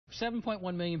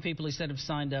7.1 million people, he said, have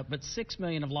signed up, but 6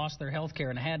 million have lost their health care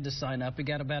and had to sign up. We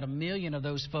got about 1 million of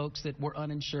those folks that were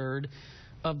uninsured.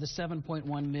 Of the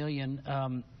 7.1 million,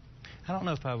 I don't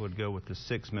know if I would go with the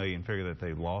 6 million figure that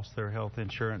they lost their health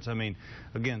insurance. I mean,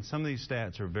 again, some of these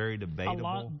stats are very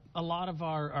debatable. A lot of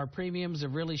our premiums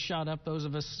have really shot up. Those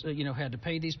of us, had to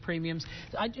pay these premiums.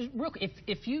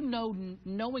 If you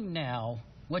knowing now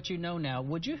what you know now,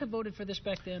 would you have voted for this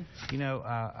back then?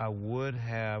 I would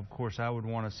have. Of course, I would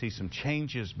want to see some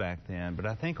changes back then. But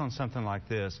I think on something like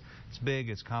this, it's big,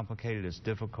 it's complicated, it's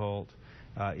difficult.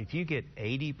 If you get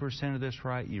 80% of this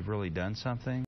right, you've really done something.